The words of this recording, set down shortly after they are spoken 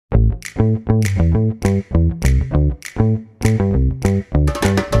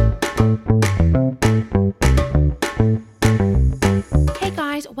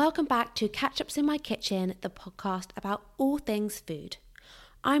to Catch Ups in My Kitchen, the podcast about all things food.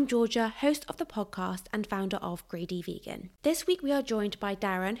 I'm Georgia, host of the podcast and founder of Greedy Vegan. This week we are joined by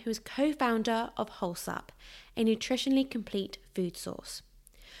Darren, who is co-founder of Whole Supp, a nutritionally complete food source.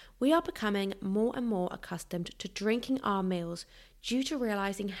 We are becoming more and more accustomed to drinking our meals due to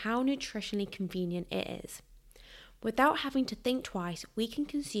realising how nutritionally convenient it is. Without having to think twice, we can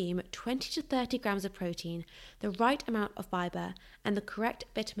consume 20 to 30 grams of protein, the right amount of fibre, and the correct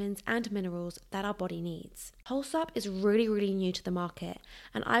vitamins and minerals that our body needs. Whole Supp is really new to the market,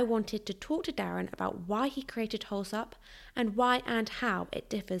 and I wanted to talk to Darren about why he created Whole Supp and why and how it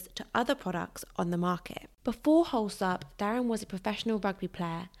differs to other products on the market. Before Whole Supp, Darren was a professional rugby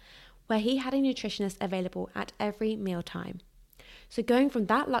player, where he had a nutritionist available at every mealtime. So going from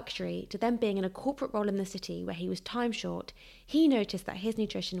that luxury to then being in a corporate role in the city where he was time short, he noticed that his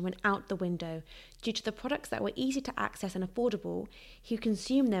nutrition went out the window due to the products that were easy to access and affordable. He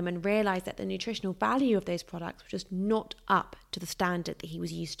consumed them and realised that the nutritional value of those products was just not up to the standard that he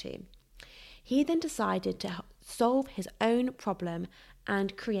was used to. He then decided to solve his own problem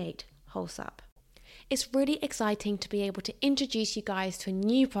and create Whole Supp. It's really exciting to be able to introduce you guys to a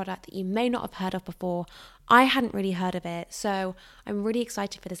new product that you may not have heard of before. I hadn't really heard of it, so I'm really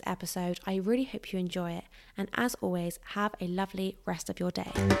excited for this episode. I really hope you enjoy it. And as always, have a lovely rest of your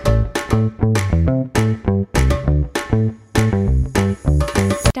day.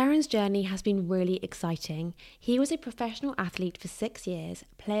 Darren's journey has been really exciting. He was a professional athlete for 6 years,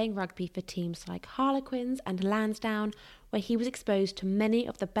 playing rugby for teams like Harlequins and Lansdowne, where he was exposed to many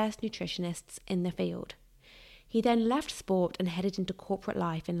of the best nutritionists in the field. He then left sport and headed into corporate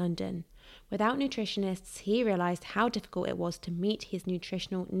life in London. Without nutritionists, he realised how difficult it was to meet his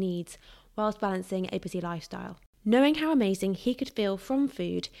nutritional needs whilst balancing a busy lifestyle. Knowing how amazing he could feel from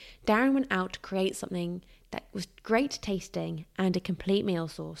food, Darren went out to create something that was great tasting and a complete meal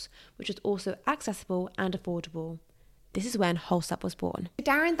source, which was also accessible and affordable. This is when Whole Supp was born.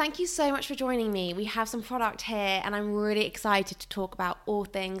 Darren, thank you so much for joining me. We have some product here and I'm really excited to talk about all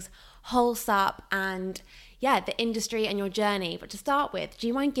things Whole Supp and the industry and your journey. But to start with, do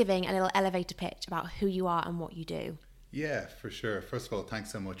you mind giving a little elevator pitch about who you are and what you do? Yeah, for sure. First of all,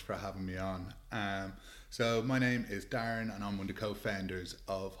 thanks so much for having me on. So my name is Darren and I'm one of the co-founders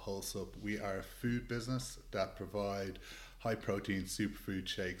of Whole Supp. We are a food business that provide high protein superfood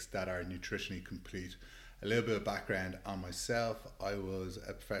shakes that are nutritionally complete. A little bit of background on myself. I was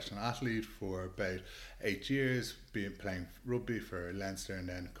a professional athlete for about 8 years, playing rugby for Leinster and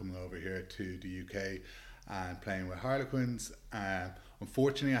then coming over here to the UK and playing with Harlequins.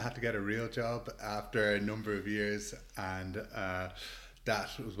 Unfortunately, I had to get a real job after a number of years, and that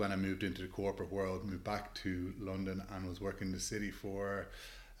was when I moved into the corporate world, moved back to London and was working in the city for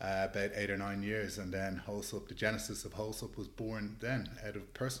about 8 or 9 years. And then Whole Supp, the genesis of Whole Supp was born then out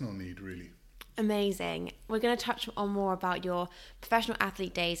of personal need, really. Amazing. We're going to touch on more about your professional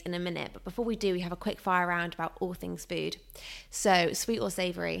athlete days in a minute, but before we do, we have a quick fire round about all things food. So, sweet or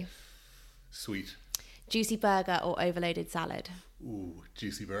savoury? Sweet. Juicy burger or overloaded salad? Ooh,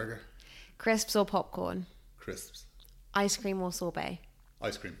 juicy burger. Crisps or popcorn? Crisps. Ice cream or sorbet?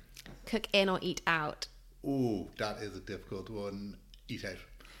 Ice cream. Cook in or eat out? Ooh, that is a difficult one. Eat out.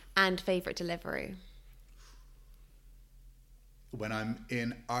 And favourite delivery? When I'm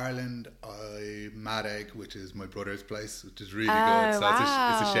in Ireland, Mad Egg, which is my brother's place, which is really good. So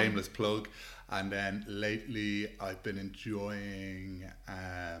wow. It's a shameless plug. And then lately, I've been enjoying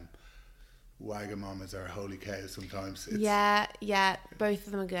Wagamamas or Holy Cow sometimes. Yeah, both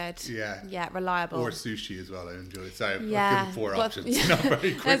of them are good. Yeah, reliable. Or sushi as well, I enjoy it. Sorry, yeah. I've given 4 options. Not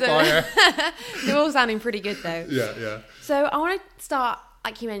very quick fire. They're all sounding pretty good though. Yeah. So I want to start,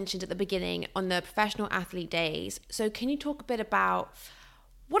 like you mentioned at the beginning, on the professional athlete days. So can you talk a bit about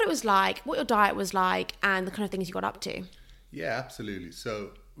what it was like, what your diet was like, and the kind of things you got up to? Yeah, absolutely.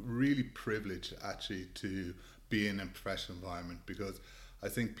 So really privileged actually to be in a professional environment, because I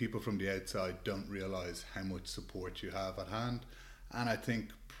think people from the outside don't realise how much support you have at hand. And I think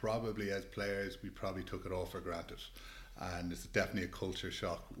probably as players, we probably took it all for granted. And it's definitely a culture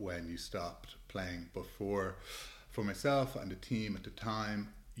shock when you stopped playing. But for myself and the team at the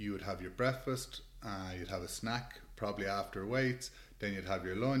time, you would have your breakfast, you'd have a snack probably after weights, then you'd have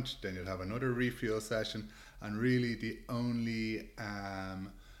your lunch, then you'd have another refuel session. And really the only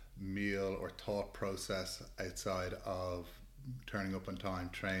meal or thought process outside of turning up on time,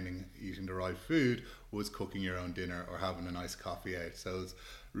 training, eating the right food was cooking your own dinner or having a nice coffee out. So it's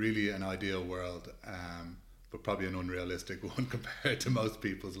really an ideal world, but probably an unrealistic one compared to most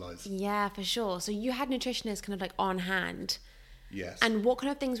people's lives. Yeah, for sure. So you had nutritionists kind of like on hand. Yes. And what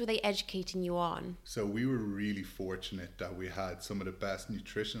kind of things were they educating you on? So we were really fortunate that we had some of the best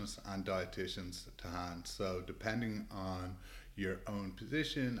nutritionists and dietitians to hand. So depending on your own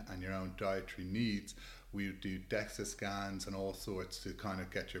position and your own dietary needs, we would do DEXA scans and all sorts to kind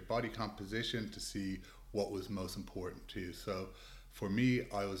of get your body composition to see what was most important to you. So for me,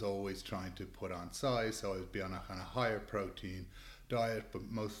 I was always trying to put on size, so I would be on a kind of higher protein diet, but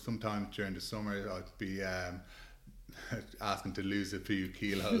sometimes during the summer I'd be asking to lose a few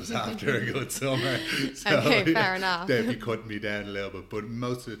kilos after a good summer. So, okay, fair enough. They'd be cutting me down a little bit, but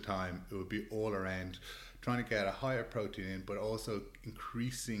most of the time it would be all around trying to get a higher protein in, but also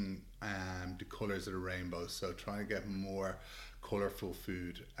increasing the colours of the rainbow. So trying to get more colourful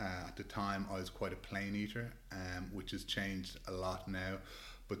food. At the time I was quite a plain eater, which has changed a lot now.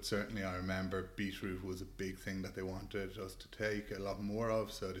 But certainly I remember beetroot was a big thing that they wanted us to take a lot more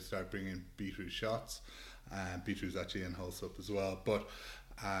of. So they started bringing beetroot shots. Beetroot is actually in Whole Supp as well. But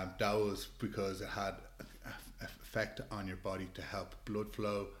that was because it had an effect on your body to help blood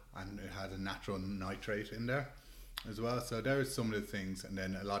flow, and it had a natural nitrate in there as well. So there are some of the things. And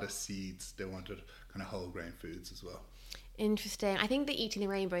then a lot of seeds. They wanted kind of whole grain foods as well. Interesting. I think the eating the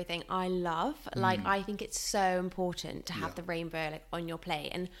rainbow thing I love. Like, I think it's so important to have the rainbow like on your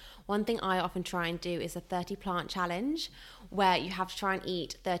plate. And one thing I often try and do is a 30 plant challenge, where you have to try and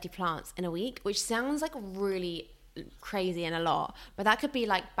eat 30 plants in a week, which sounds like really crazy and a lot, but that could be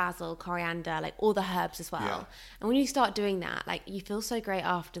like basil, coriander, like all the herbs as well. Yeah. And when you start doing that, like, you feel so great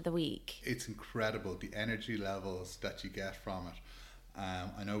after the week. It's incredible, the energy levels that you get from it.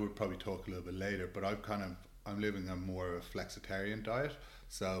 I know we'll probably talk a little bit later, but I'm living on more of a flexitarian diet,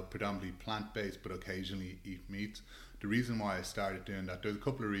 so predominantly plant-based, but occasionally eat meat. The reason why I started doing that, there's a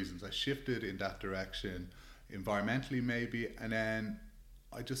couple of reasons. I shifted in that direction environmentally maybe, and then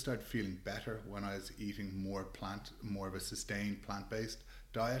I just started feeling better when I was eating more of a sustained plant-based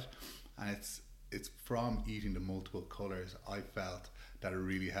diet. And it's from eating the multiple colours I felt that it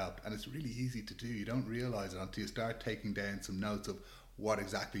really helped. And it's really easy to do. You don't realise it until you start taking down some notes of what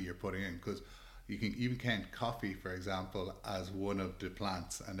exactly you're putting in, because you can even count coffee, for example, as one of the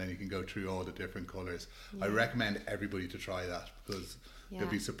plants, and then you can go through all the different colours. I recommend everybody to try that, because they'll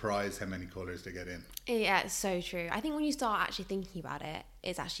be surprised how many colours they get in. Yeah, it's so true. I think when you start actually thinking about it,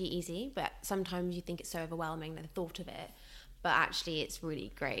 it's actually easy, but sometimes you think it's so overwhelming, the thought of it. But actually, it's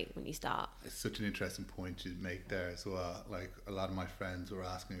really great when you start. It's such an interesting point you make there as well. Like, a lot of my friends were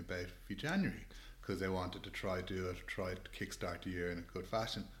asking me about January, because they wanted to try to kickstart the year in a good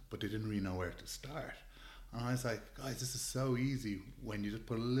fashion, but they didn't really know where to start. And I was like, guys, this is so easy when you just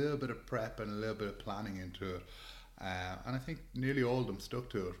put a little bit of prep and a little bit of planning into it. And I think nearly all of them stuck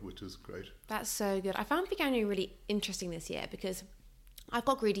to it, which was great. That's so good. I found veganuary really interesting this year because I've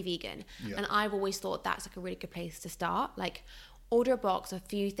got Greedy Vegan, and I've always thought that's like a really good place to start. Like, order a box of a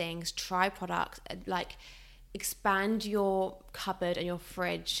few things, try products, like expand your cupboard and your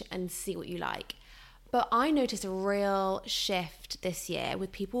fridge and see what you like. But I noticed a real shift this year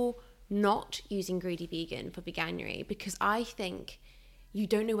with people not using Greedy Vegan for veganuary, because I think you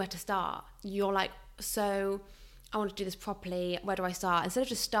don't know where to start. You're like, so I want to do this properly. Where do I start? Instead of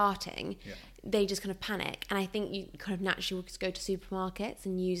just starting, they just kind of panic. And I think you kind of naturally just go to supermarkets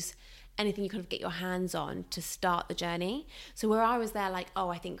and use anything you kind of get your hands on to start the journey. So where I was there like, oh,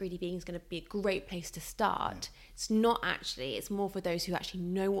 I think Greedy Vegan is going to be a great place to start. It's not actually. It's more for those who actually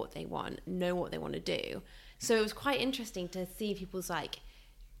know what they want to do. So it was quite interesting to see people's like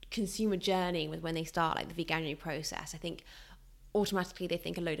consumer journey with when they start like the veganuary process. I think automatically they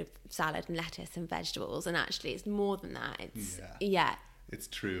think a load of salad and lettuce and vegetables, and actually it's more than that. It's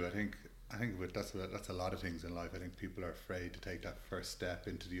true. I think that's a lot of things in life. I think people are afraid to take that first step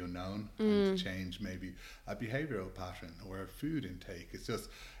into the unknown and to change maybe a behavioural pattern or a food intake. It's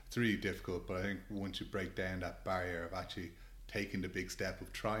really difficult, but I think once you break down that barrier of actually taking the big step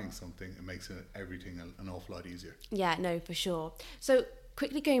of trying something, it makes everything an awful lot easier. Yeah, no, for sure. So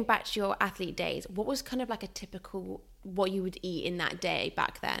quickly going back to your athlete days, what was kind of like a typical what you would eat in that day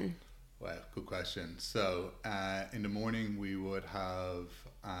back then? Well, good question. So in the morning we would have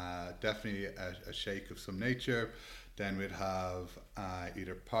definitely a shake of some nature. Then we'd have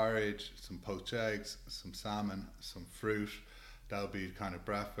either porridge, some poached eggs, some salmon, some fruit. That would be kind of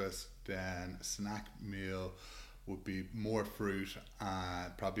breakfast. Then a snack meal would be more fruit,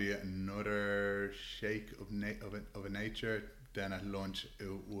 probably another shake of a nature. Then at lunch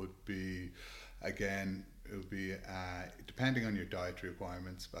it would be depending on your dietary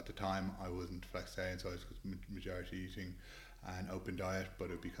requirements. At the time I wasn't flexitarian, so I was majority eating an open diet, but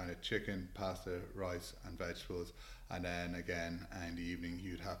it would be kind of chicken, pasta, rice and vegetables. And then again in the evening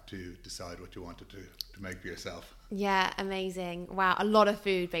you'd have to decide what you wanted to make for yourself. Yeah, amazing. Wow, a lot of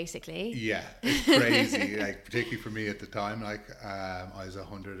food basically. Yeah, it's crazy. Like particularly for me at the time, like I was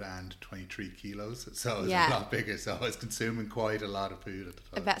 123 kilos, so I was a lot bigger. So I was consuming quite a lot of food at the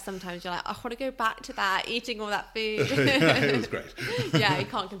time. I bet sometimes you're like, I want to go back to that, eating all that food. It was great. Yeah, you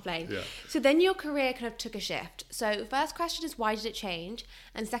can't complain. Yeah. So then your career kind of took a shift. So first question is, why did it change?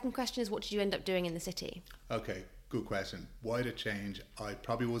 And second question is, what did you end up doing in the city? Okay, good question. Why did it change? I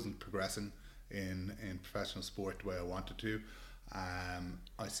probably wasn't progressing in professional sport the way I wanted to.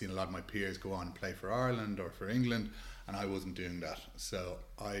 I've seen a lot of my peers go on and play for Ireland or for England, and I wasn't doing that. So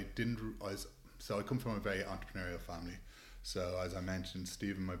I come from a very entrepreneurial family. So as I mentioned,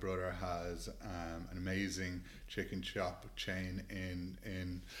 Stephen, my brother, has an amazing chicken shop chain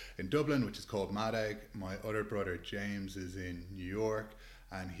in Dublin, which is called Mad Egg. My other brother, James, is in New York,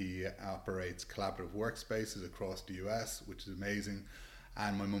 and he operates collaborative workspaces across the US, which is amazing.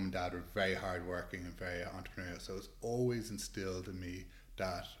 And my mum and dad were very hardworking and very entrepreneurial. So it's always instilled in me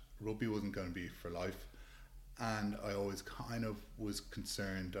that rugby wasn't going to be for life. And I always kind of was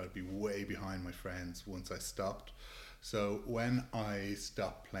concerned I'd be way behind my friends once I stopped. So when I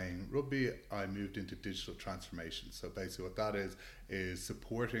stopped playing rugby, I moved into digital transformation. So basically what that is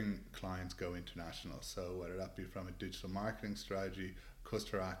supporting clients go international. So whether that be from a digital marketing strategy,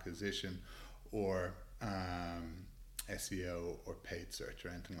 customer acquisition, or SEO or paid search or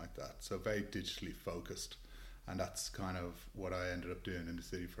anything like that. So very digitally focused, and that's kind of what I ended up doing in the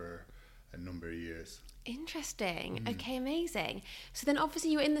city for a number of years. Interesting. Okay, amazing. So then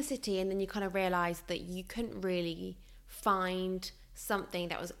obviously you were in the city, and then you kind of realised that you couldn't really find something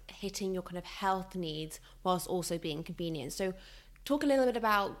that was hitting your kind of health needs whilst also being convenient. So talk a little bit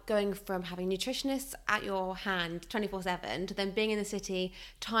about going from having nutritionists at your hand 24/7 to then being in the city,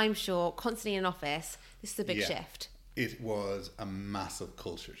 time short, constantly in an office. This is a big shift. It was a massive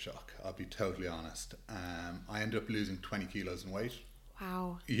culture shock, I'll be totally honest. I ended up losing 20 kilos in weight.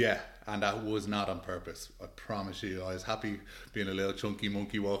 Wow. Yeah, and that was not on purpose. I promise you, I was happy being a little chunky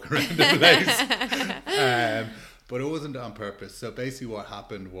monkey walking around the place. But it wasn't on purpose. So basically what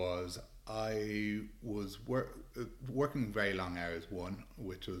happened was I was working very long hours,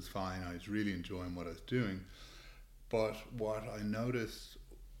 which was fine. I was really enjoying what I was doing. But what I noticed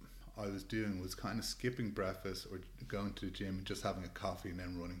I was doing was kind of skipping breakfast or going to the gym and just having a coffee and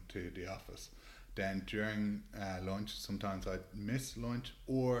then running to the office. Then during lunch, sometimes I'd miss lunch,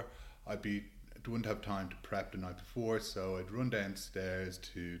 or I wouldn't have time to prep the night before, so I'd run downstairs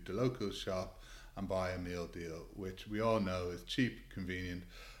to the local shop and buy a meal deal, which we all know is cheap, convenient,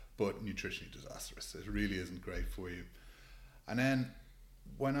 but nutritionally disastrous. It really isn't great for you. And then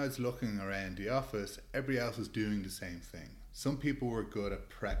when I was looking around the office, everybody else was doing the same thing. Some people were good at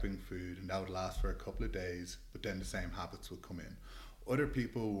prepping food, and that would last for a couple of days, but then the same habits would come in. Other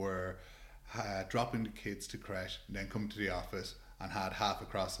people were dropping the kids to creche and then come to the office and had half a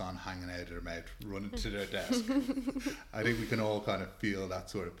croissant hanging out of their mouth, running to their desk. I think we can all kind of feel that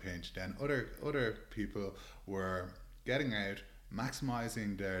sort of pinch. Then other people were getting out,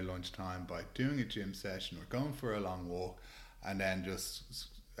 maximizing their lunchtime by doing a gym session or going for a long walk, and then just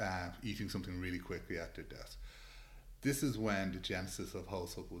eating something really quickly at their desk. This is when the genesis of Whole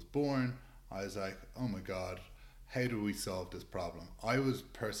Supp was born. I was like, oh my God, how do we solve this problem? I was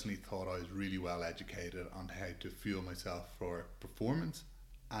personally thought I was really well educated on how to fuel myself for performance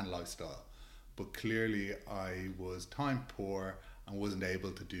and lifestyle. But clearly I was time poor and wasn't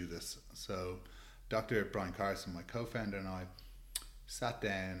able to do this. So Dr. Brian Carson, my co-founder, and I sat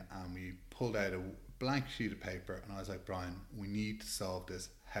down and we pulled out a blank sheet of paper, and I was like, Brian, we need to solve this.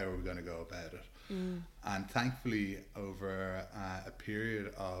 How are we going to go about it? And thankfully, over a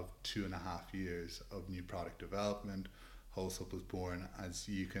period of 2.5 years of new product development, Whole Supp was born. As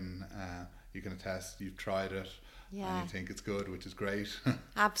you can attest, you've tried it, and you think it's good, which is great.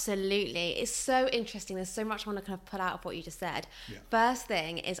 Absolutely. It's so interesting. There's so much I want to kind of pull out of what you just said. Yeah. First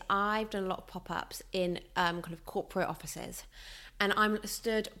thing is, I've done a lot of pop-ups in kind of corporate offices, and I'm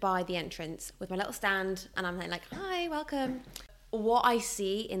stood by the entrance with my little stand, and I'm like, hi, welcome. What I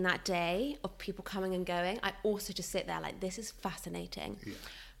see in that day of people coming and going, I also just sit there like, this is fascinating. Yeah.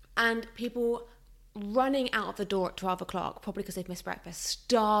 And people running out of the door at 12 o'clock, probably because they've missed breakfast,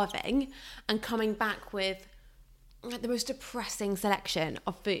 starving, and coming back with like the most depressing selection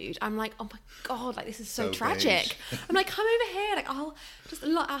of food. I'm like, oh my God, like this is so tragic. I'm like, come over here, like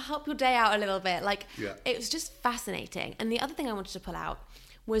I'll help your day out a little bit. Like It was just fascinating. And the other thing I wanted to pull out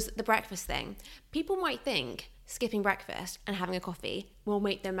was the breakfast thing. People might think skipping breakfast and having a coffee will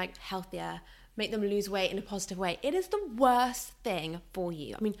make them like healthier, make them lose weight in a positive way. It is the worst thing for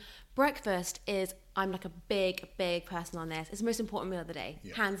you. I mean, breakfast is I'm like a big person on this. It's the most important meal of the day,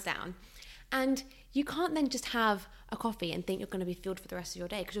 hands down. And you can't then just have a coffee and think you're going to be filled for the rest of your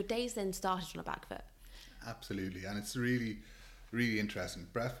day, because your day's then started on a back foot. Absolutely. And it's really, really interesting.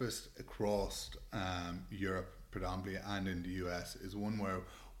 Breakfast across Europe predominantly and in the US is one where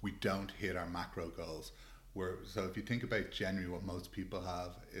we don't hit our macro goals. So if you think about generally what most people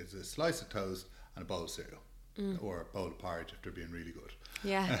have is a slice of toast and a bowl of cereal, or a bowl of porridge if they're being really good.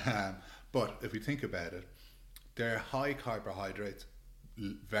 Yeah. But if you think about it, they're high carbohydrates,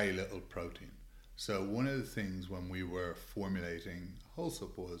 very little protein. So one of the things when we were formulating Whole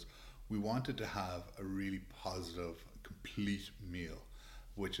Supp was we wanted to have a really positive, complete meal,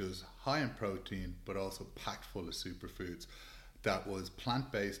 which was high in protein but also packed full of superfoods. That was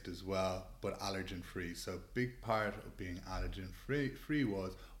plant-based as well, but allergen-free. So a big part of being allergen-free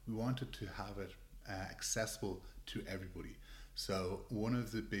was we wanted to have it accessible to everybody. So one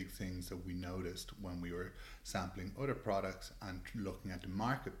of the big things that we noticed when we were sampling other products and looking at the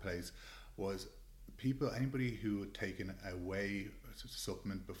marketplace was anybody who had taken a whey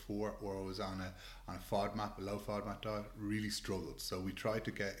supplement before or was on a FODMAP, a low FODMAP diet, really struggled. So we tried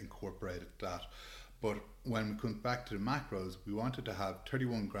to get incorporated that. But when we come back to the macros, we wanted to have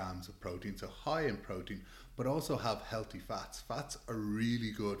 31 grams of protein, so high in protein, but also have healthy fats. Fats are really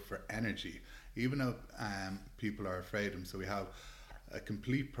good for energy, even though people are afraid of them. So we have a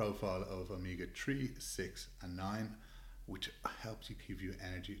complete profile of omega-3, 6 and 9, which helps you give you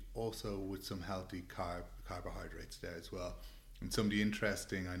energy, also with some healthy carbohydrates there as well. And some of the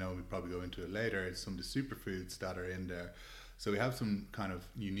interesting, I know we'll probably go into it later, is some of the superfoods that are in there. So we have some kind of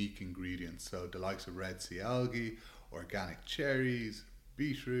unique ingredients. So the likes of red sea algae, organic cherries,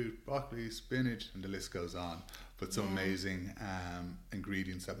 beetroot, broccoli, spinach, and the list goes on. But some amazing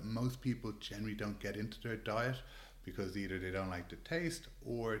ingredients that most people generally don't get into their diet because either they don't like the taste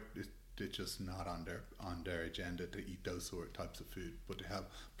or they're just not on their agenda to eat those sort of types of food. But they have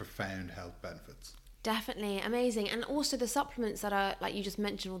profound health benefits. Definitely amazing. And also the supplements that are, like you just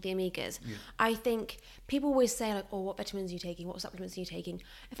mentioned, all the omegas. I think people always say like, oh, what vitamins are you taking? What supplements are you taking?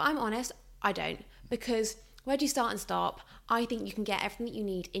 If I'm honest, I don't, because where do you start and stop? I think you can get everything that you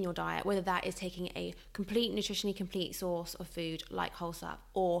need in your diet, whether that is taking a nutritionally complete source of food like Whole Supp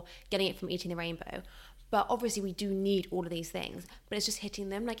or getting it from eating the rainbow. But obviously we do need all of these things, but it's just hitting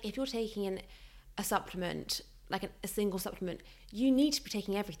them. Like if you're taking a supplement, like a single supplement, you need to be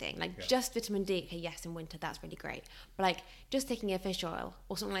taking everything. Like just vitamin D, okay, yes, in winter, that's really great. But like just taking a fish oil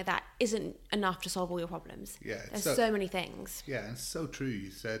or something like that isn't enough to solve all your problems. There's so many things. Yeah, and it's so true you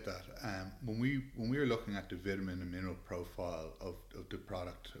said that. When we were looking at the vitamin and mineral profile of the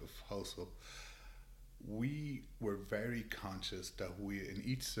product of Whole Supp, we were very conscious that in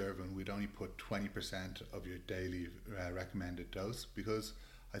each serving we'd only put 20% of your daily recommended dose, because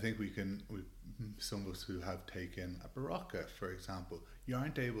I think some of us who have taken a Barocca, for example, you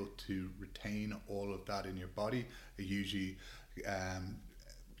aren't able to retain all of that in your body. Usually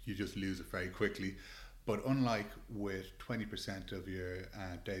you just lose it very quickly. But unlike with 20% of your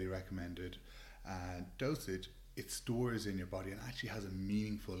daily recommended dosage, it stores in your body and actually has a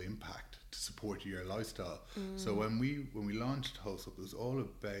meaningful impact to support your lifestyle. So when we launched Whole Supp, it was all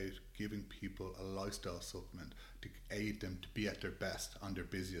about giving people a lifestyle supplement to aid them to be at their best on their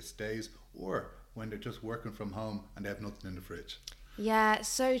busiest days, or when they're just working from home and they have nothing in the fridge. Yeah,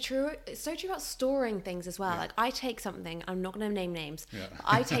 so true. It's so true about storing things as well. Like I take something, I'm not going to name names, but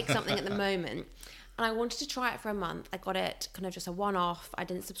I take something at the moment and I wanted to try it for a month. I got it kind of just a one-off. I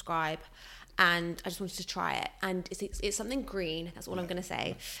didn't subscribe. And I just wanted to try it. And it's something green, that's all I'm going to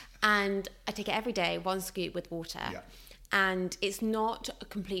say. And I take it every day, 1 scoop with water. And it's not a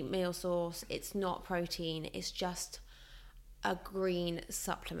complete meal source. It's not protein. It's just a green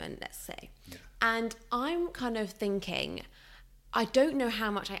supplement, let's say. And I'm kind of thinking, I don't know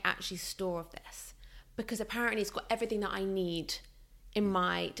how much I actually store of this, because apparently it's got everything that I need in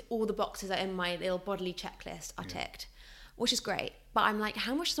all the boxes are in my little bodily checklist are ticked, which is great. But I'm like,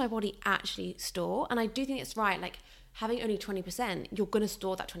 how much does my body actually store? And I do think it's right. Like having only 20%, you're going to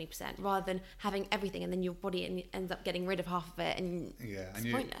store that 20% rather than having everything and then your body ends up getting rid of half of it and it's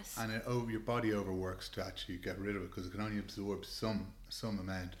pointless. And your body overworks to actually get rid of it because it can only absorb some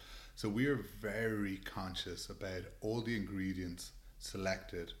amount. So we are very conscious about all the ingredients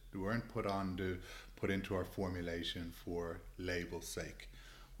selected. They weren't put into our formulation for label's sake.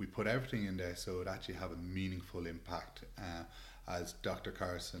 We put everything in there so it actually have a meaningful impact. As Dr.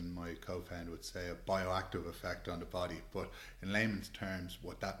 Carson, my co-founder, would say, a bioactive effect on the body. But in layman's terms,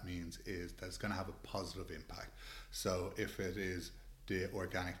 what that means is that it's going to have a positive impact. So if it is the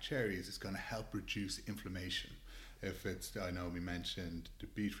organic cherries, it's going to help reduce inflammation. If it's, I know we mentioned the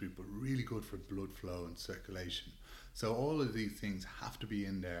beetroot, but really good for blood flow and circulation. So all of these things have to be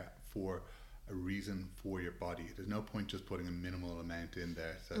in there for a reason for your body. There's no point just putting a minimal amount in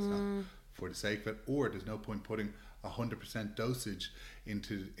there, so it's not for the sake of it, or there's no point putting 100% dosage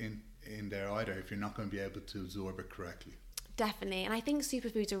in there either if you're not going to be able to absorb it correctly. Definitely. And I think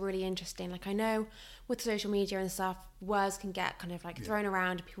superfoods are really interesting. Like, I know with social media and stuff, words can get kind of like thrown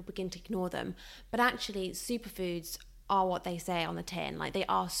around and people begin to ignore them. But actually, superfoods are what they say on the tin. Like, they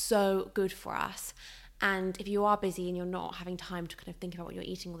are so good for us. And if you are busy and you're not having time to kind of think about what you're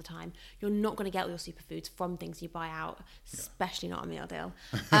eating all the time, you're not going to get all your superfoods from things you buy out, especially not a meal deal.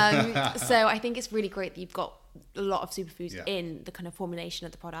 So I think it's really great that you've got a lot of superfoods in the kind of formulation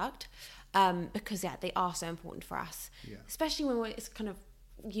of the product, because they are so important for us, especially when it's kind of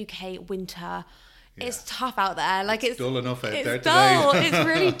UK winter. It's tough out there. Like, it's dull enough out there dull. today. It's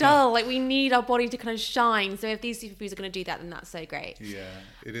really dull. Like, we need our body to kind of shine. So if these superfoods are going to do that, then that's so great. Yeah,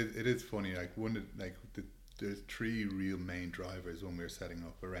 it is funny. Like, there's three real main drivers when we're setting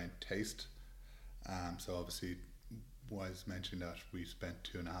up around taste. So obviously, was mentioned that we spent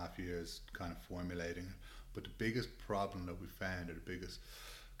 2.5 years kind of formulating it. But the biggest problem that we found, or the biggest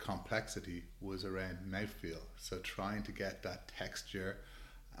complexity, was around mouthfeel. So trying to get that texture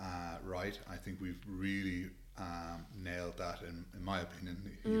right. I think we've really nailed that in my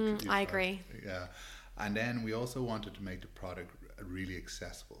opinion. I agree. Yeah. And then we also wanted to make the product really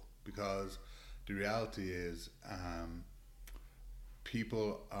accessible, because the reality is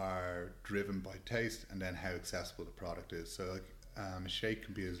people are driven by taste and then how accessible the product is. So like a shake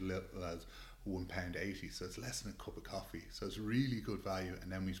can be as little as £1.80, so it's less than a cup of coffee. So it's really good value.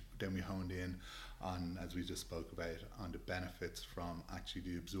 And then we honed in on, as we just spoke about, on the benefits from actually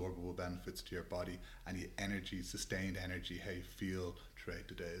the absorbable benefits to your body and the energy, sustained energy, how you feel throughout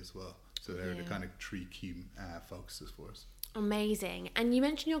the day as well. So they're the kind of three key focuses for us. Amazing. And you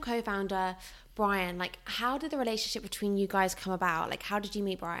mentioned your co-founder, Brian. Like, how did the relationship between you guys come about? Like, how did you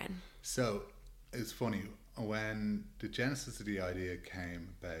meet Brian? So it's funny, when the genesis of the idea came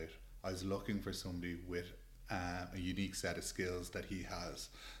about, I was looking for somebody with a unique set of skills that he has.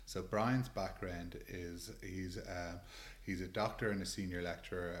 So Brian's background is he's a doctor and a senior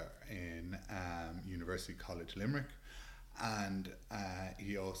lecturer in University College Limerick, and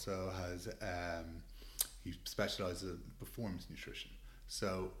he also has he specialises in performance nutrition.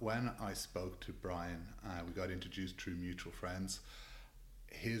 So when I spoke to Brian, we got introduced through mutual friends.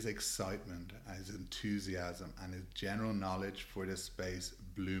 His excitement, his enthusiasm, and his general knowledge for this space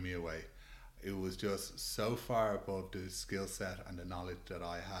blew me away. It was just so far above the skill set and the knowledge that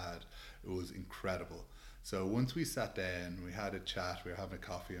I had. It was incredible. So once we sat down, we had a chat, we were having a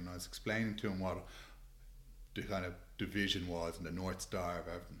coffee, and I was explaining to him what the kind of division was and the North Star of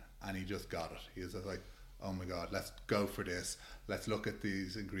everything, and he just got it. He was just like, oh my God, let's go for this. Let's look at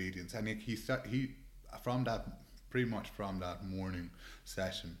these ingredients. And he from that morning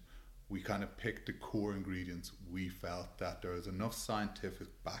session, we kind of picked the core ingredients we felt that there was enough scientific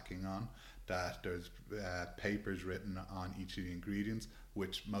backing on, that there's papers written on each of the ingredients,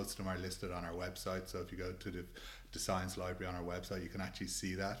 which most of them are listed on our website. So if you go to the science library on our website, you can actually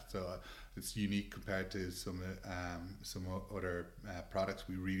see that. So it's unique compared to some other products.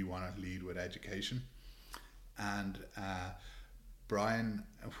 We really want to lead with education. And Brian,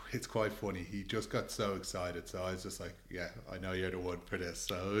 it's quite funny, he just got so excited, so I was just like, yeah, I know you're the one for this.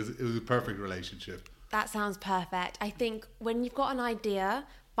 So it was a perfect relationship. That sounds perfect. I think when you've got an idea,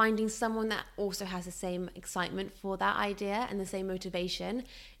 finding someone that also has the same excitement for that idea and the same motivation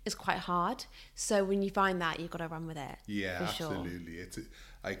is quite hard. So when you find that, you've got to run with it. Yeah, for absolutely. Sure. It's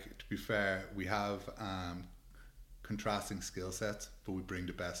like, to be fair, we have contrasting skill sets, but we bring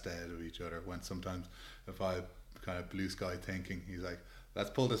the best out of each other. When sometimes if I kind of blue sky thinking, he's like, let's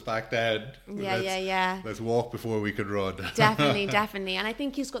pull this back down. Let's walk before we could run. Definitely. And I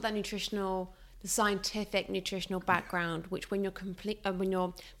think he's got that the scientific nutritional background, which when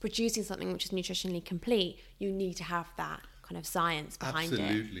you're producing something which is nutritionally complete, you need to have that kind of science behind it.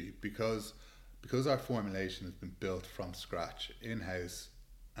 Absolutely, because our formulation has been built from scratch in-house,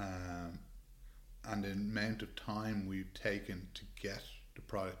 and the amount of time we've taken to get the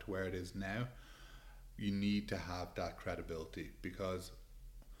product to where it is now, you need to have that credibility. Because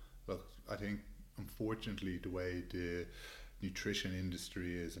look, I think unfortunately the way the nutrition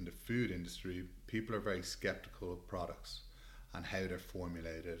industry is and the food industry, people are very skeptical of products and how they're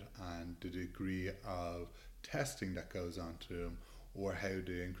formulated and the degree of testing that goes on to them, or how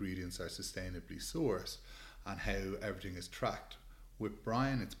the ingredients are sustainably sourced and how everything is tracked. With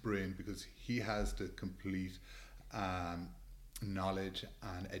Brian, it's brilliant because he has the complete knowledge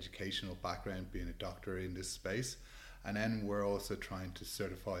and educational background, being a doctor in this space. And then we're also trying to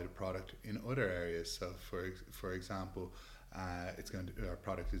certify the product in other areas. So for example, our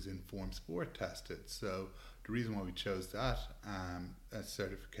product is Informed Sport tested. So the reason why we chose that as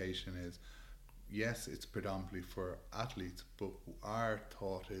certification is, yes, it's predominantly for athletes, but our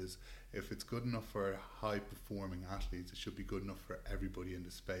thought is if it's good enough for high performing athletes, it should be good enough for everybody in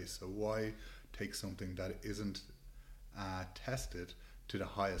the space. So why take something that isn't tested to the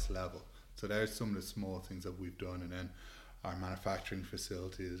highest level? So there's some of the small things that we've done. And then our manufacturing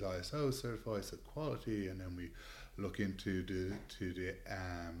facility is ISO certified, so quality, and then we look into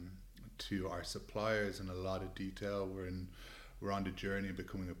to our suppliers in a lot of detail. We're on the journey of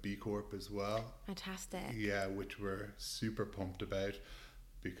becoming a B Corp as well. Fantastic. Yeah, which we're super pumped about,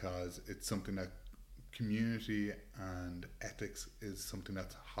 because it's something that community and ethics is something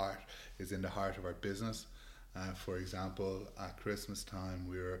is in the heart of our business. For example, at Christmas time,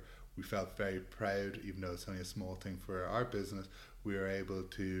 we felt very proud, even though it's only a small thing for our business. We were able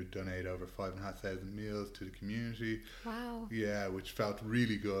to donate over 5,500 meals to the community. Wow. Yeah, which felt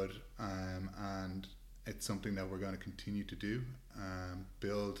really good. And it's something that we're going to continue to do.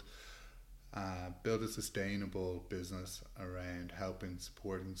 Build a sustainable business around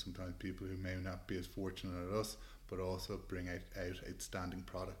supporting sometimes people who may not be as fortunate as us, but also bring out outstanding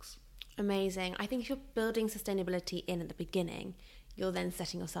products. Amazing. I think if you're building sustainability in at the beginning, you're then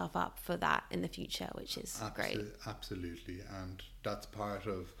setting yourself up for that in the future, which is great. Absolutely. And that's part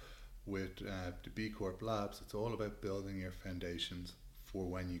of with the B Corp Labs. It's all about building your foundations for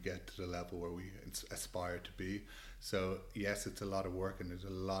when you get to the level where we aspire to be. So yes, it's a lot of work, and there's a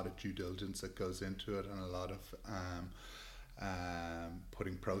lot of due diligence that goes into it, and a lot of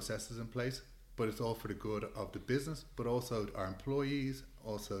putting processes in place. But it's all for the good of the business, but also our employees,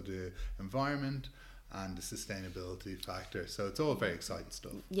 also the environment, and the sustainability factor. So it's all very exciting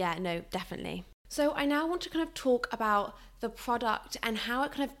stuff. Yeah, no, definitely. So I now want to kind of talk about the product and how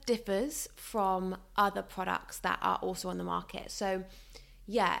it kind of differs from other products that are also on the market. So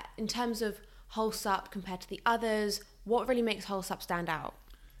yeah, in terms of Whole Supp compared to the others, what really makes Whole Supp stand out?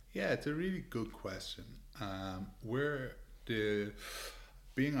 Yeah, it's a really good question.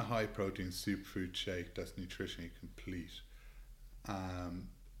 Being a high protein superfood shake that's nutritionally complete,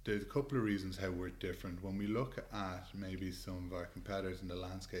 there's a couple of reasons how we're different. When we look at maybe some of our competitors in the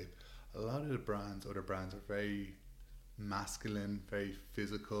landscape, a lot of the other brands are very masculine, very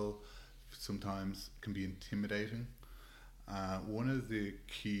physical, sometimes can be intimidating. One of the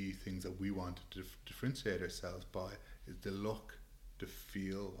key things that we want to differentiate ourselves by is the look, the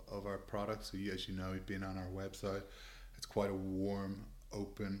feel of our products. So as you know, you've been on our website, it's quite a warm,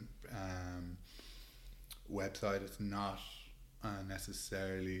 open website. It's not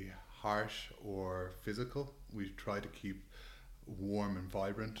necessarily harsh or physical. We try to keep warm and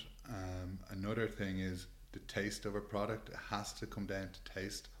vibrant. Another thing is the taste of a product. It has to come down to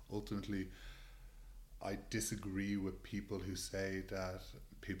taste. Ultimately, I disagree with people who say that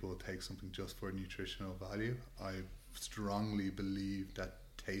people will take something just for nutritional value. I strongly believe that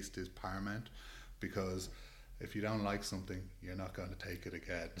taste is paramount, because if you don't like something, you're not going to take it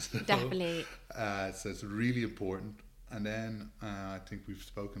again. Definitely. So it's really important. And then I think we've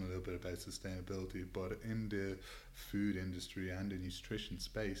spoken a little bit about sustainability, but in the food industry and the nutrition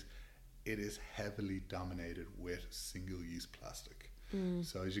space, it is heavily dominated with single-use plastic.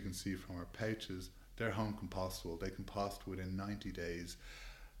 So as you can see from our pouches, they're home compostable. They compost within 90 days.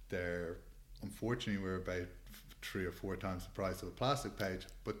 Unfortunately, we're about 3 or 4 times the price of a plastic pouch,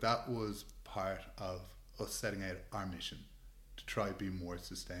 but that was part of us setting out our mission to try to be more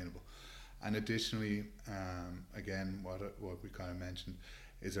sustainable. And additionally, again, what we kind of mentioned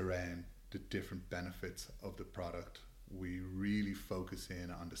is around the different benefits of the product. We really focus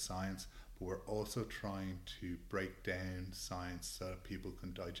in on the science, but we're also trying to break down science so that people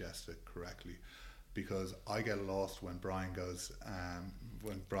can digest it correctly. Because I get lost when Brian goes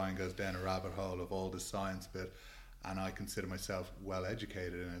down a rabbit hole of all the science bit, and I consider myself well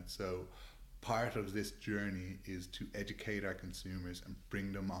educated in it. So part of this journey is to educate our consumers and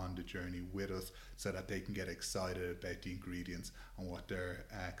bring them on the journey with us so that they can get excited about the ingredients and what they're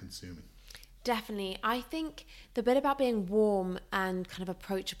consuming. Definitely. I think the bit about being warm and kind of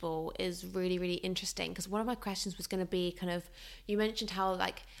approachable is really, really interesting, because one of my questions was going to be kind of, you mentioned how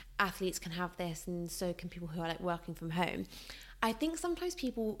like athletes can have this and so can people who are like working from home. I think sometimes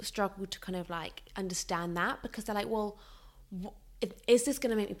people struggle to kind of like understand that, because they're like, well, is this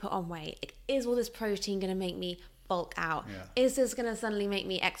going to make me put on weight? Is all this protein going to make me bulk out. Yeah. Is this going to suddenly make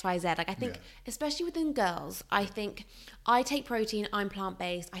me XYZ? Like, I think, especially within girls, I think I take protein, I'm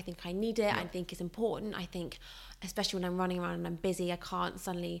plant-based, I think I need it, I think it's important. I think, especially when I'm running around and I'm busy, I can't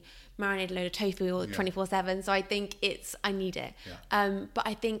suddenly marinate a load of tofu all 24/7. So I think I need it. But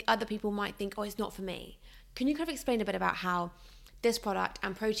I think other people might think, oh, it's not for me. Can you kind of explain a bit about how this product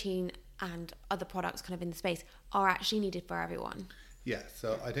and protein and other products kind of in the space are actually needed for everyone? Yeah,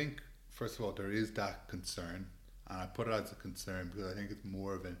 so I think, first of all, there is that concern, and I put it as a concern because I think it's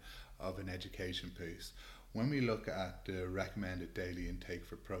more of an education piece. When we look at the recommended daily intake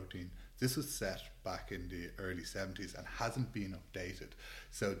for protein, this was set back in the early 70s and hasn't been updated.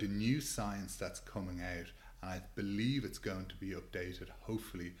 So the new science that's coming out, and I believe it's going to be updated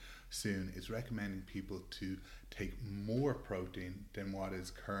hopefully soon, is recommending people to take more protein than what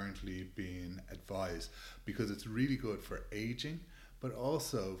is currently being advised, because it's really good for aging, but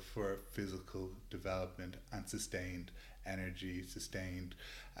also for physical development and sustained energy, sustained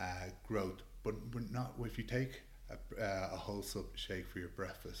growth. But we're not, if you take a whole supp shake for your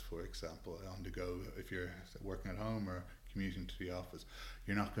breakfast, for example, on the go, if you're working at home or commuting to the office,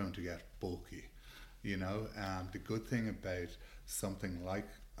 you're not going to get bulky. You know, the good thing about something like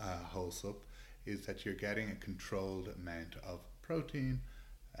whole supp is that you're getting a controlled amount of protein,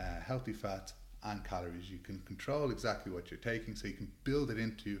 healthy fats, and calories. You can control exactly what you're taking, so you can build it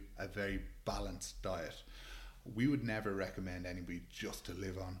into a very balanced diet. We would never recommend anybody just to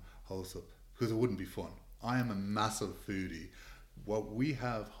live on whole supp because it wouldn't be fun. I am a massive foodie. What we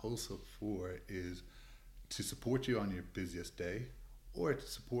have whole supp for is to support you on your busiest day, or to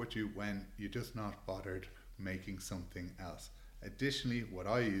support you when you're just not bothered making something else. Additionally, what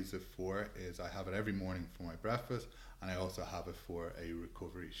I use it for is I have it every morning for my breakfast, and I also have it for a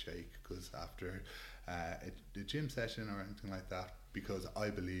recovery shake, because after a gym session or anything like that, because I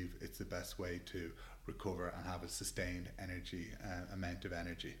believe it's the best way to recover and have a sustained energy, amount of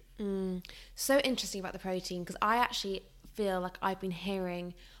energy. So interesting about the protein, because I actually feel like I've been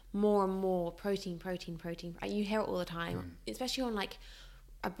hearing more and more protein. You hear it all the time, especially on, like,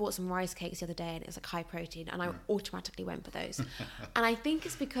 I bought some rice cakes the other day and it was like high protein, and I automatically went for those. And I think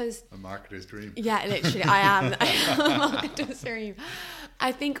it's because A marketer's dream. Yeah, literally, I am. I am a marketer's dream.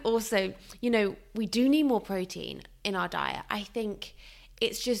 I think also, you know, we do need more protein in our diet. I think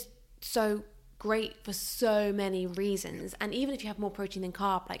it's just so great for so many reasons. And even if you have more protein than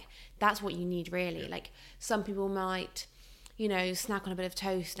carb, like, that's what you need really. Like, some people might, you know, snack on a bit of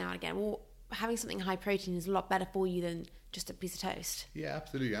toast now and again. Well, having something high protein is a lot better for you than just a piece of toast. Yeah,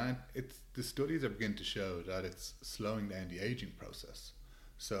 absolutely. And the studies are beginning to show that it's slowing down the aging process.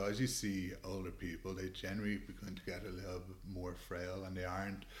 So as you see older people, they generally begin to get a little bit more frail, and they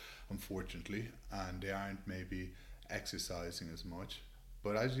aren't, unfortunately, and they aren't maybe exercising as much.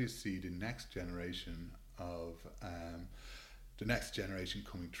 But as you see the next generation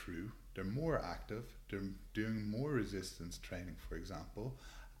coming through, they're more active, they're doing more resistance training, for example,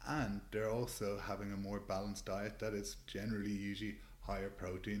 and they're also having a more balanced diet that is generally usually higher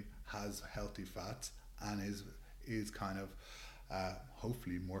protein, has healthy fats, and is kind of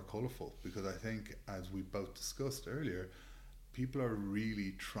hopefully more colourful. Because I think, as we both discussed earlier, people are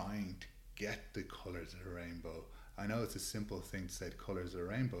really trying to get the colours of the rainbow. I know it's a simple thing to say the colours of the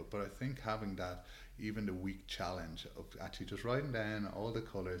rainbow, but I think having that, even the week challenge of actually just writing down all the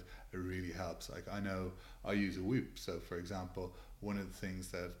colours, it really helps. Like, I know I use a Whoop, so for example, one of the things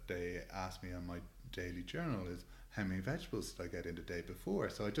that they ask me on my daily journal is how many vegetables did I get in the day before,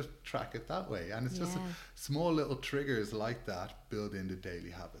 so I just track it that way. And it's just small little triggers like that build into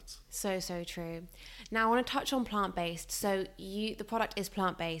daily habits. So true. Now I want to touch on plant-based. So the product is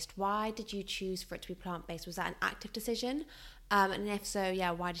plant-based. Why did you choose for it to be plant-based? Was that an active decision? And if so,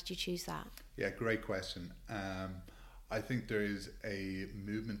 why did you choose that? Yeah, great question. I think there is a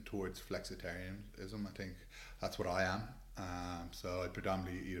movement towards flexitarianism. I think that's what I am. So I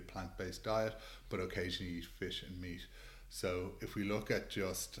predominantly eat a plant-based diet, but occasionally eat fish and meat. So if we look at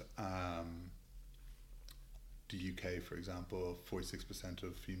just the UK, for example, 46%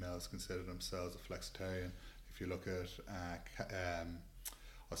 of females consider themselves a flexitarian. If you look at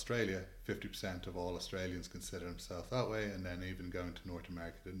Australia, 50% of all Australians consider themselves that way, and then even going to North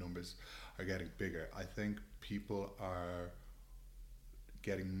America, the numbers are getting bigger. I think people are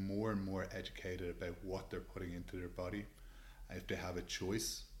getting more and more educated about what they're putting into their body. If they have a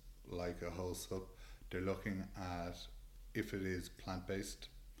choice, like a whole supp, they're looking at if it is plant-based.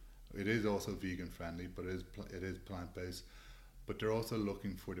 It is also vegan friendly, but it is plant-based. But they're also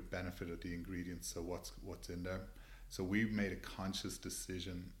looking for the benefit of the ingredients, so what's in there. So we've made a conscious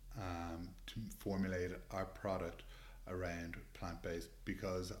decision to formulate our product around plant-based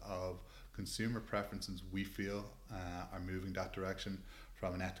because of consumer preferences, we feel, are moving that direction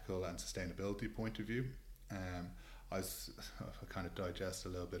from an ethical and sustainability point of view. I kind of digest a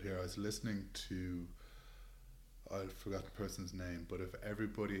little bit here. I was listening to, I forgot the person's name, but if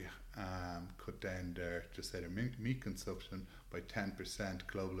everybody cut down their meat consumption by 10%,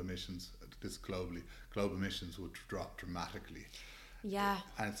 global emissions would drop dramatically. Yeah.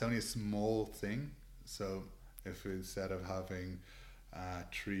 And it's only a small thing. So if instead of having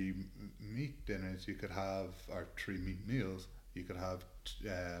 3 meat dinners, you could have, or 3 meat meals, you could have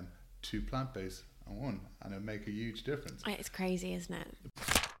 2 plant-based and 1, and it'd make a huge difference. It's crazy, isn't it?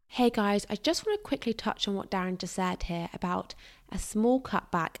 Hey guys, I just want to quickly touch on what Darren just said here about a small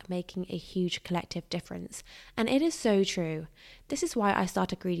cutback making a huge collective difference. And it is so true. This is why I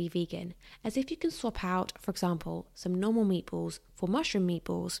started Greedy Vegan, as if you can swap out, for example, some normal meatballs for mushroom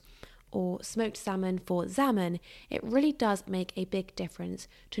meatballs, or smoked salmon for salmon, it really does make a big difference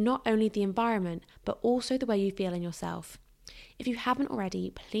to not only the environment, but also the way you feel in yourself. If you haven't already,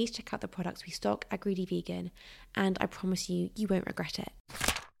 please check out the products we stock at Greedy Vegan, and I promise you, you won't regret it.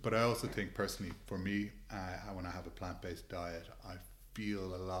 But I also think personally, for me, when I have a plant-based diet, I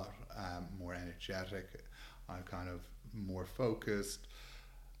feel a lot more energetic. I'm kind of more focused.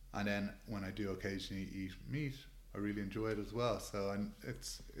 And then when I do occasionally eat meat, I really enjoy it as well. So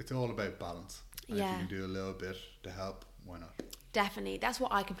it's all about balance. And if you can do a little bit to help, why not? Definitely. That's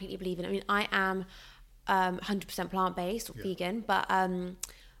what I completely believe in. I mean, I am 100% plant-based, vegan, but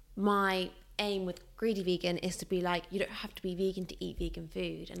my aim with Greedy Vegan is to be like, you don't have to be vegan to eat vegan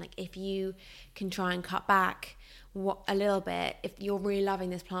food. And like, if you can try and cut back a little bit, if you're really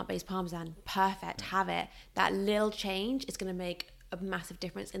loving this plant-based parmesan, perfect, have it. That little change is going to make a massive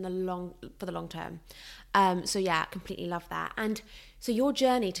difference for the long term. So yeah, completely love that. And so your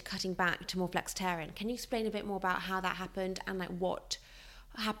journey to cutting back to more flexitarian, can you explain a bit more about how that happened and like what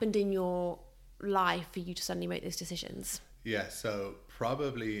happened in your life for you to suddenly make those decisions? Yeah, so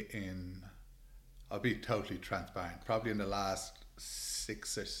probably I'll be totally transparent, probably in the last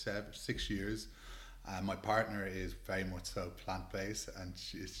 6 years, my partner is very much so plant-based, and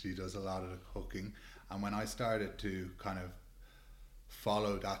she does a lot of the cooking. And when I started to kind of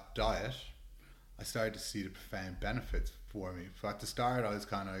follow that diet, I started to see the profound benefits for me. So at the start, I was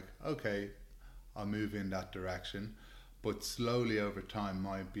kind of like, okay, I'll move in that direction. But slowly over time,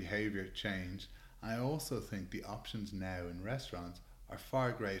 my behavior changed. And I also think the options now in restaurants are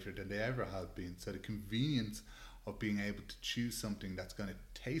far greater than they ever have been. So the convenience of being able to choose something that's going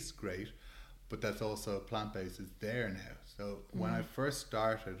to taste great, but that's also plant-based, is there now. So when I first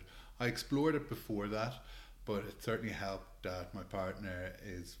started, I explored it before that, but it certainly helped that my partner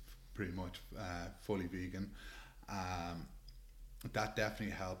is pretty much fully vegan. That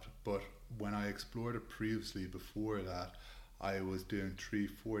definitely helped. But when I explored it previously before that, I was doing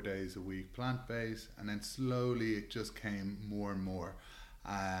 3-4 days a week plant-based, and then slowly it just came more and more.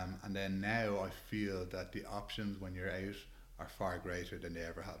 And then now I feel that the options when you're out are far greater than they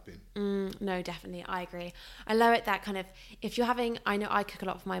ever have been. No, definitely. I agree. I love it that kind of, if you're having, I know I cook a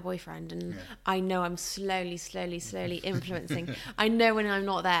lot for my boyfriend, and I know I'm slowly influencing. I know when I'm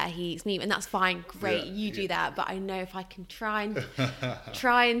not there, he eats meat, and that's fine. Great. You do that. But I know if I can try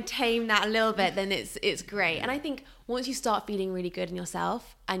and tame that a little bit, then it's great. And I think once you start feeling really good in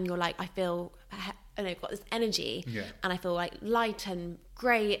yourself and you're like, I feel, I've got this energy and I feel like light and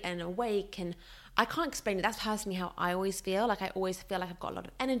great and awake, and I can't explain it. That's personally how I always feel. Like I always feel like I've got a lot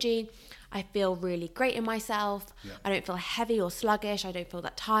of energy. I feel really great in myself. I don't feel heavy or sluggish. I don't feel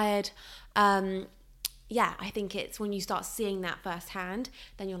that tired. I think it's when you start seeing that firsthand,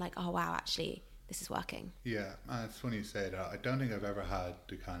 then you're like, oh wow, actually this is working. Yeah, it's funny you say that. I don't think I've ever had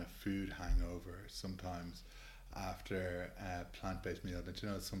the kind of food hangover sometimes after a plant-based meal. But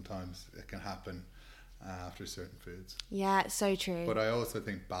sometimes it can happen after certain foods. Yeah, it's so true. But I also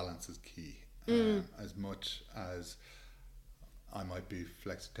think balance is key. As much as I might be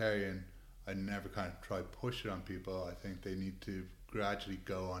flexitarian, I never kind of try push it on people. I think they need to gradually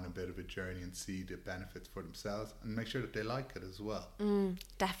go on a bit of a journey and see the benefits for themselves and make sure that they like it as well.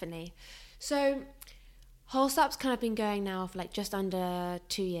 Definitely. So Whole Supp's kind of been going now for like just under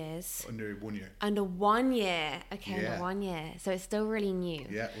 2 years. Under 1 year. Under 1 year. Okay, under 1 year. So it's still really new.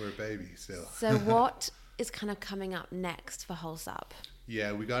 Yeah, we're a baby still. So what is kind of coming up next for Whole Supp?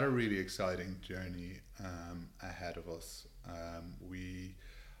 Yeah, we got a really exciting journey ahead of us. We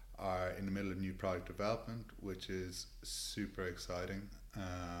are in the middle of new product development, which is super exciting,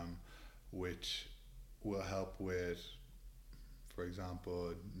 which will help with, for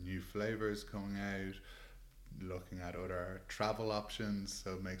example, new flavors coming out, looking at other travel options,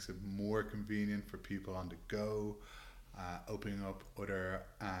 so it makes it more convenient for people on the go. opening up other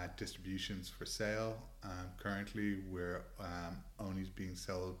distributions for sale. Currently, we're only being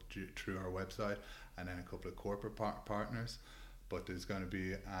sold through our website and then a couple of corporate partners. But there's going to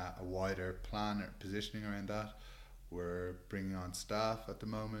be a wider plan or positioning around that. We're bringing on staff at the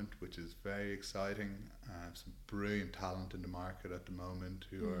moment, which is very exciting. Some brilliant talent in the market at the moment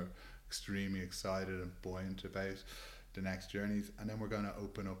who are extremely excited and buoyant about the next journeys. And then we're going to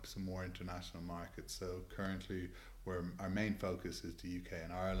open up some more international markets. So currently, our main focus is the UK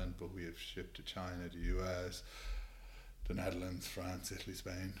and Ireland, but we have shipped to China, the US, the Netherlands, France, Italy,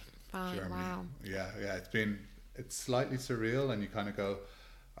 Spain, Germany. Wow. Yeah, it's slightly surreal, and you kind of go,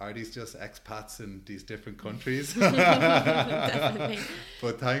 are these just expats in these different countries? Definitely.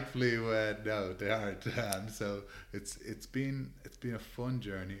 But thankfully, no, they aren't. So it's been a fun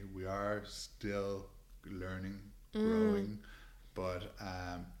journey. We are still learning, growing, but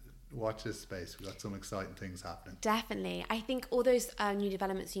watch this space. We've got some exciting things happening. Definitely. I think all those new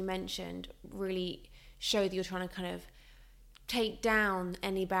developments you mentioned really show that you're trying to kind of take down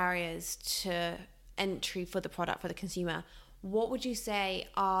any barriers to entry for the product, for the consumer. What would you say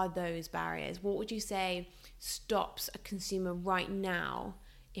are those barriers? What would you say stops a consumer right now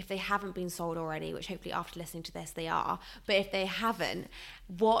if they haven't been sold already, which hopefully after listening to this they are, but if they haven't,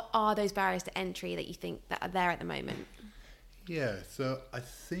 what are those barriers to entry that you think that are there at the moment? Yeah, so I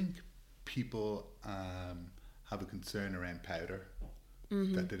think people have a concern around powder,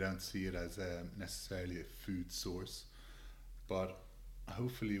 that they don't see it as necessarily a food source, but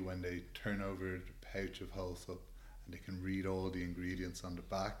hopefully when they turn over the pouch of Whole Supp and they can read all the ingredients on the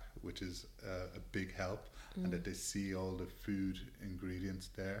back, which is a big help, and that they see all the food ingredients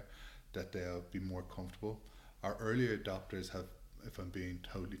there, that they'll be more comfortable. Our early adopters have, if I'm being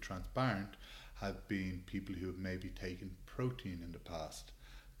totally transparent, have been people who have maybe taken protein in the past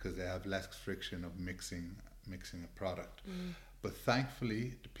because they have less friction of mixing a product. But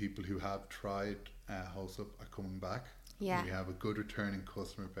thankfully, the people who have tried Whole Supp are coming back. Yeah. We have a good returning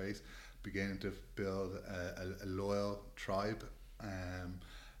customer base, beginning to build a loyal tribe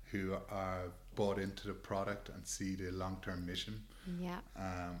who are bought into the product and see the long-term mission. Yeah.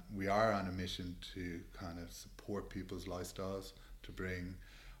 We are on a mission to kind of support people's lifestyles, to bring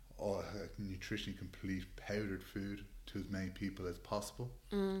nutritionally complete powdered food to as many people as possible,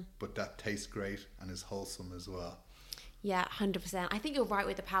 but that tastes great and is wholesome as well. Yeah, 100%. I think you're right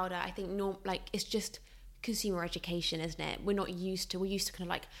with the powder. I think it's just consumer education, isn't it? We're used to kind of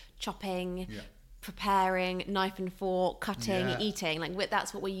like chopping, preparing, knife and fork, cutting, eating. Like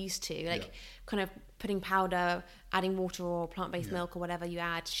that's what we're used to. Kind of putting powder, adding water or plant-based milk or whatever you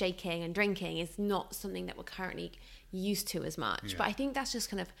add, shaking and drinking is not something that we're currently used to as much. But I think that's just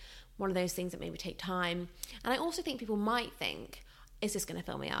kind of one of those things that maybe take time. And I also think people might think, is this going to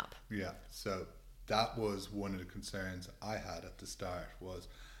fill me up? Yeah. So that was one of the concerns I had at the start. Was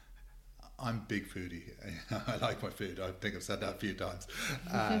I'm a big foodie. I like my food. I think I've said that a few times.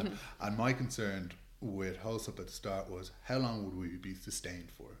 And my concern with Whole Supp at the start was, how long would we be sustained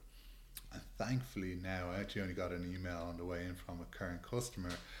for? And thankfully now, I actually only got an email on the way in from a current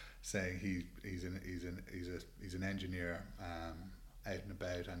customer saying he's an engineer out and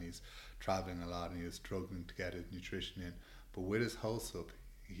about, and he's traveling a lot, and he was struggling to get his nutrition in. But with his Whole Supp,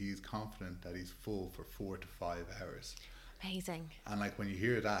 he's confident that he's full for 4 to 5 hours. Amazing. And like when you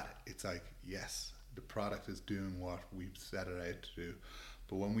hear that, it's like, yes, the product is doing what we've set it out to do.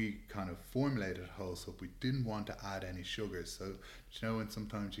 But when we kind of formulated Whole Supp, we didn't want to add any sugars. So you know, when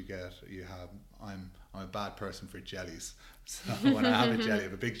sometimes I'm a bad person for jellies. So when I have a jelly, I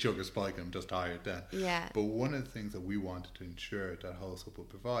have a big sugar spike, and I'm just tired then. Yeah. But one of the things that we wanted to ensure that Whole Supp would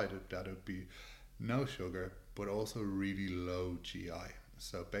provide, that it would be no sugar, but also really low GI.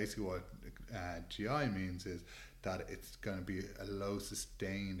 So basically what GI means is that it's going to be a low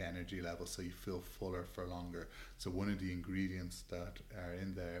sustained energy level, so you feel fuller for longer. So one of the ingredients that are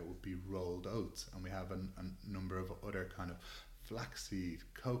in there would be rolled oats, and we have a number of other kind of flaxseed,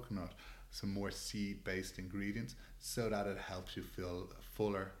 coconut, some more seed-based ingredients, so that it helps you feel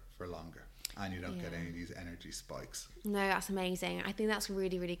fuller for longer, and you don't get any of these energy spikes. No, that's amazing. I think that's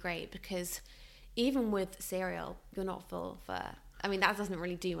really, really great, because even with cereal, you're not full for... I mean, that doesn't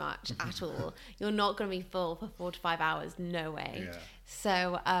really do much at all. You're not going to be full for 4 to 5 hours. No way. Yeah.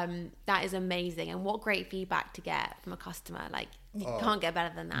 So that is amazing. And what great feedback to get from a customer. Like, you can't get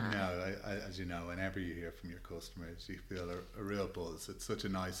better than that. No, as you know, whenever you hear from your customers, you feel a real buzz. It's such a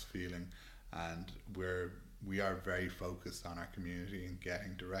nice feeling. And we are very focused on our community and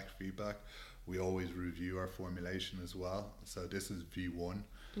getting direct feedback. We always review our formulation as well. So this is V1.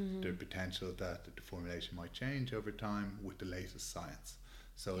 The potential that the formulation might change over time with the latest science.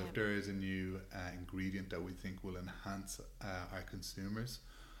 So if there is a new ingredient that we think will enhance our consumers,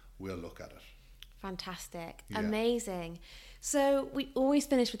 we'll look at it. Fantastic. Yeah. Amazing. So we always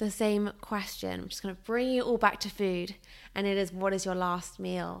finish with the same question. I'm just going to bring you all back to food. And it is, what is your last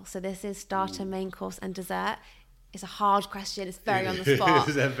meal? So this is starter, main course and dessert. It's a hard question. It's very on the spot.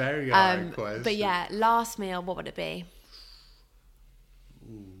 It's a very hard question. But yeah, last meal, what would it be?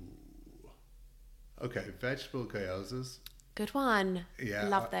 Ooh. Okay, vegetable gyozas. Good one. Yeah.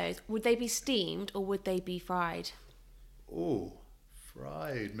 Love those. Would they be steamed or would they be fried? Oh,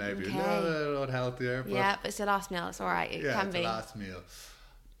 fried maybe. Okay. A little healthier. But yeah, but it's the last meal. It's all right. It can be. Yeah, it's the last meal.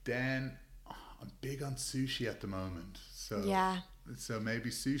 Then I'm big on sushi at the moment. So So maybe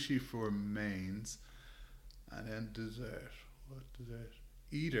sushi for mains. And then dessert. What dessert?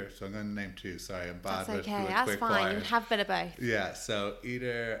 Either. So I'm going to name two. Sorry, I'm bad. That's okay. That's fine. You can have a bit of both. Yeah. So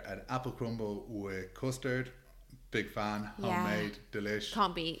either an apple crumble with custard. Big fan. Homemade. Delish.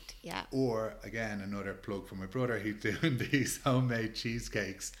 Can't beat. Yeah. Or again, another plug for my brother. He's doing these homemade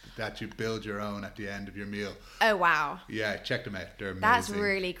cheesecakes that you build your own at the end of your meal. Oh wow. Yeah, check them out. They're amazing. That's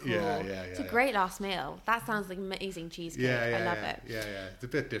really cool. Yeah. It's a great last meal. That sounds like amazing cheesecake. I love it. Yeah. It's a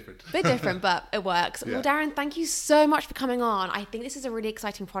bit different. But it works. Well, Darren, thank you so much for coming on. I think this is a really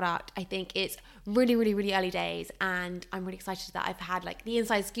exciting product. I think it's really, really, really early days, and I'm really excited that I've had like the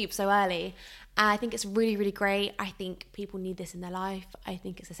inside scoop so early. I think it's really, really great. I think people need this in their life. I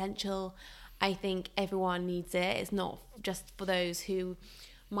think it's essential. I think everyone needs it. It's not just for those who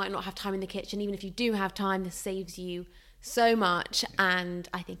might not have time in the kitchen. Even if you do have time, this saves you so much, and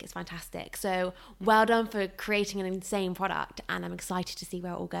I think it's fantastic. So well done for creating an insane product, and I'm excited to see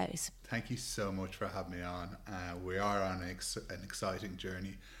where it all goes. Thank you so much for having me on. We are on an exciting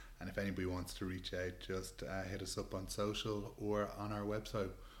journey, and if anybody wants to reach out, just hit us up on social or on our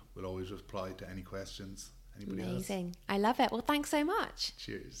website. We'll always reply to any questions. Amazing. I love it. Well, thanks so much.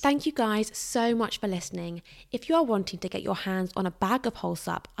 Cheers. Thank you guys so much for listening. If you are wanting to get your hands on a bag of Whole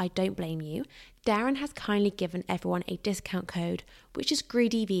Supp, I don't blame you. Darren has kindly given everyone a discount code, which is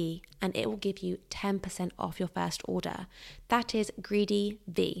GreedyV, and it will give you 10% off your first order. That is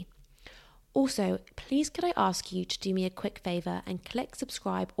GreedyV. Also, please could I ask you to do me a quick favour and click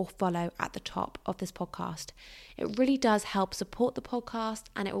subscribe or follow at the top of this podcast. It really does help support the podcast,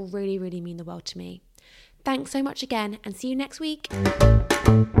 and it will really, really mean the world to me. Thanks so much again, and see you next week.